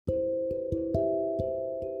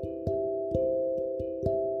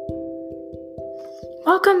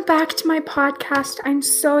Welcome back to my podcast. I'm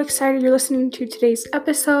so excited you're listening to today's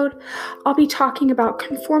episode. I'll be talking about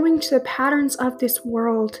conforming to the patterns of this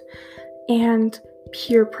world and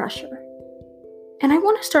peer pressure. And I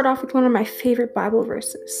want to start off with one of my favorite Bible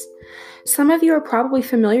verses. Some of you are probably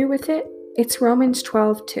familiar with it. It's Romans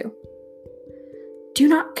 12:2. Do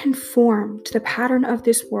not conform to the pattern of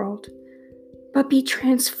this world, but be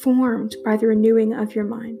transformed by the renewing of your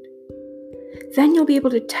mind. Then you'll be able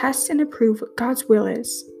to test and approve what God's will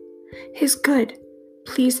is, His good,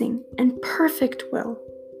 pleasing, and perfect will.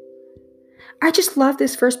 I just love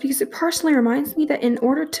this verse because it personally reminds me that in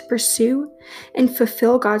order to pursue and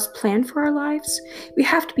fulfill God's plan for our lives, we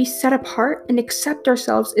have to be set apart and accept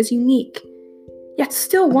ourselves as unique, yet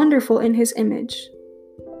still wonderful in His image.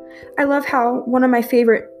 I love how one of my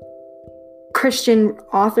favorite Christian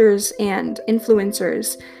authors and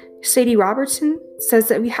influencers, Sadie Robertson, says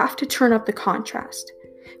that we have to turn up the contrast.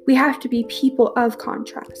 We have to be people of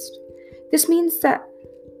contrast. This means that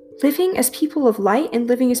living as people of light and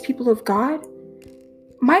living as people of God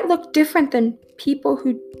might look different than people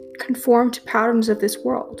who conform to patterns of this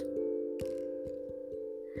world.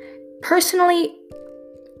 Personally,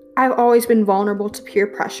 I've always been vulnerable to peer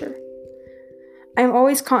pressure. I'm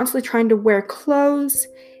always constantly trying to wear clothes,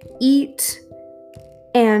 eat,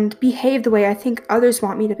 and behave the way I think others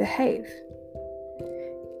want me to behave.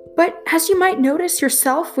 But as you might notice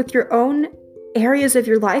yourself with your own areas of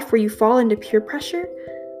your life where you fall into peer pressure,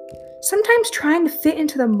 sometimes trying to fit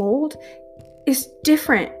into the mold is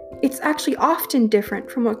different. It's actually often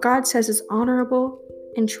different from what God says is honorable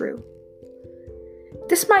and true.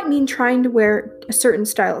 This might mean trying to wear a certain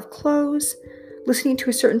style of clothes, listening to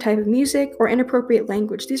a certain type of music, or inappropriate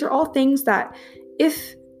language. These are all things that,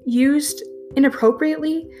 if used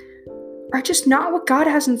inappropriately, are just not what God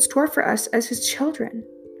has in store for us as His children.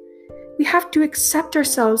 We have to accept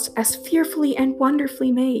ourselves as fearfully and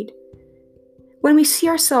wonderfully made. When we see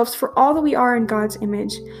ourselves for all that we are in God's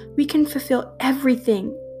image, we can fulfill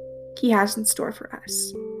everything He has in store for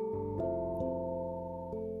us.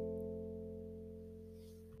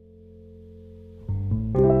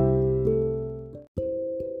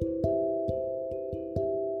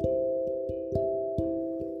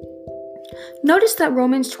 Notice that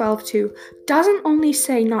Romans 12:2 doesn't only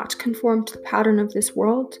say not to conform to the pattern of this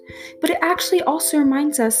world, but it actually also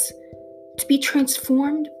reminds us to be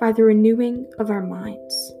transformed by the renewing of our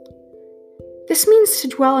minds. This means to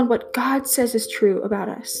dwell on what God says is true about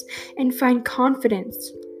us and find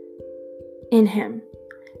confidence in Him.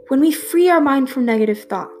 When we free our mind from negative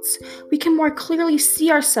thoughts, we can more clearly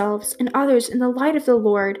see ourselves and others in the light of the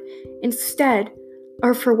Lord instead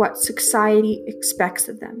of for what society expects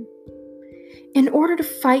of them. In order to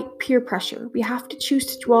fight peer pressure, we have to choose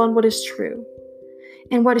to dwell on what is true.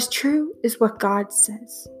 And what is true is what God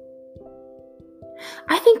says.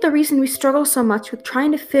 I think the reason we struggle so much with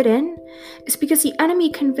trying to fit in is because the enemy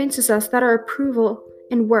convinces us that our approval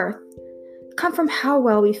and worth come from how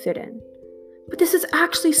well we fit in. But this is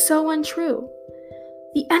actually so untrue.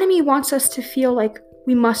 The enemy wants us to feel like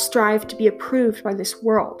we must strive to be approved by this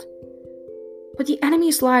world. But the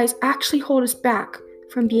enemy's lies actually hold us back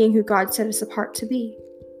from being who God set us apart to be.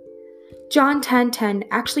 John 10:10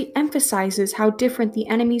 actually emphasizes how different the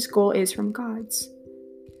enemy's goal is from God's.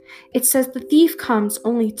 It says the thief comes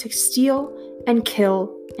only to steal and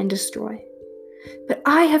kill and destroy. But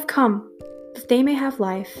I have come that they may have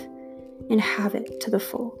life and have it to the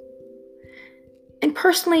full. And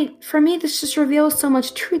personally, for me, this just reveals so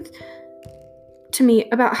much truth to me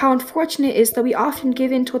about how unfortunate it is that we often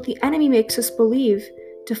give in to what the enemy makes us believe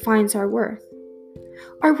defines our worth.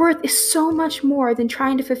 Our worth is so much more than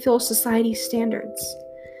trying to fulfill society's standards.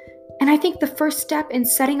 And I think the first step in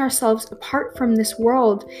setting ourselves apart from this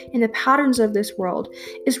world and the patterns of this world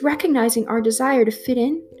is recognizing our desire to fit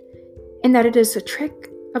in and that it is a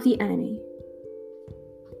trick of the enemy.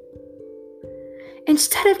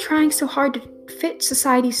 Instead of trying so hard to fit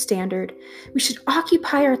society's standard, we should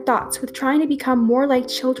occupy our thoughts with trying to become more like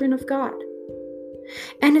children of God.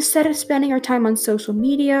 And instead of spending our time on social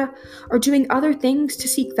media or doing other things to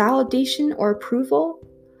seek validation or approval,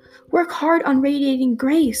 work hard on radiating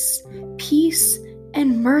grace, peace,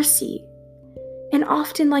 and mercy. And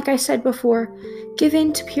often, like I said before, give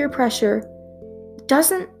in to peer pressure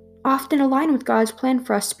doesn't often align with God's plan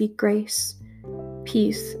for us to be grace,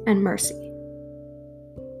 peace, and mercy.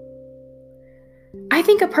 I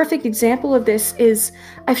think a perfect example of this is,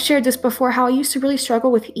 I've shared this before, how I used to really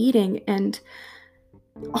struggle with eating and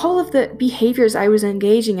all of the behaviors I was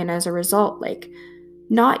engaging in as a result, like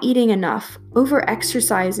not eating enough,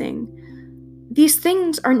 over-exercising, these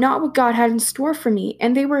things are not what God had in store for me,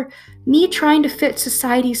 and they were me trying to fit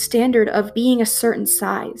society's standard of being a certain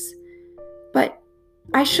size. But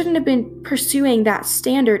I shouldn't have been pursuing that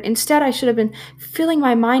standard. Instead, I should have been filling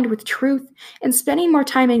my mind with truth and spending more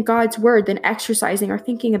time in God's word than exercising or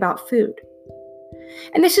thinking about food.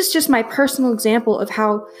 And this is just my personal example of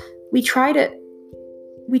how we try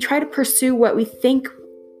to pursue what we think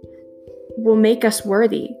will make us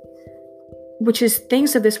worthy, which is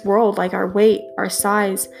things of this world like our weight, our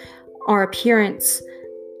size, our appearance,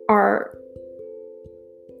 our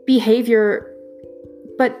behavior.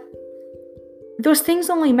 But those things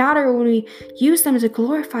only matter when we use them to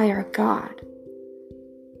glorify our God.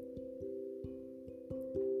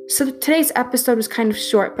 So today's episode was kind of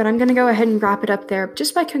short, but I'm going to go ahead and wrap it up there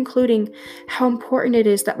just by concluding how important it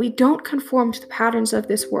is that we don't conform to the patterns of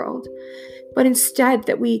this world, but instead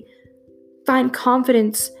that we find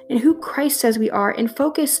confidence in who Christ says we are and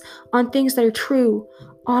focus on things that are true,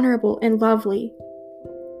 honorable, and lovely,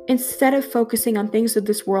 instead of focusing on things of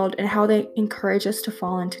this world and how they encourage us to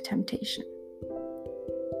fall into temptation.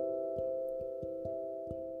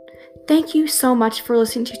 Thank you so much for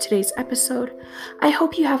listening to today's episode. I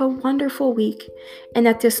hope you have a wonderful week and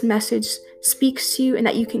that this message speaks to you and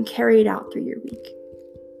that you can carry it out through your week.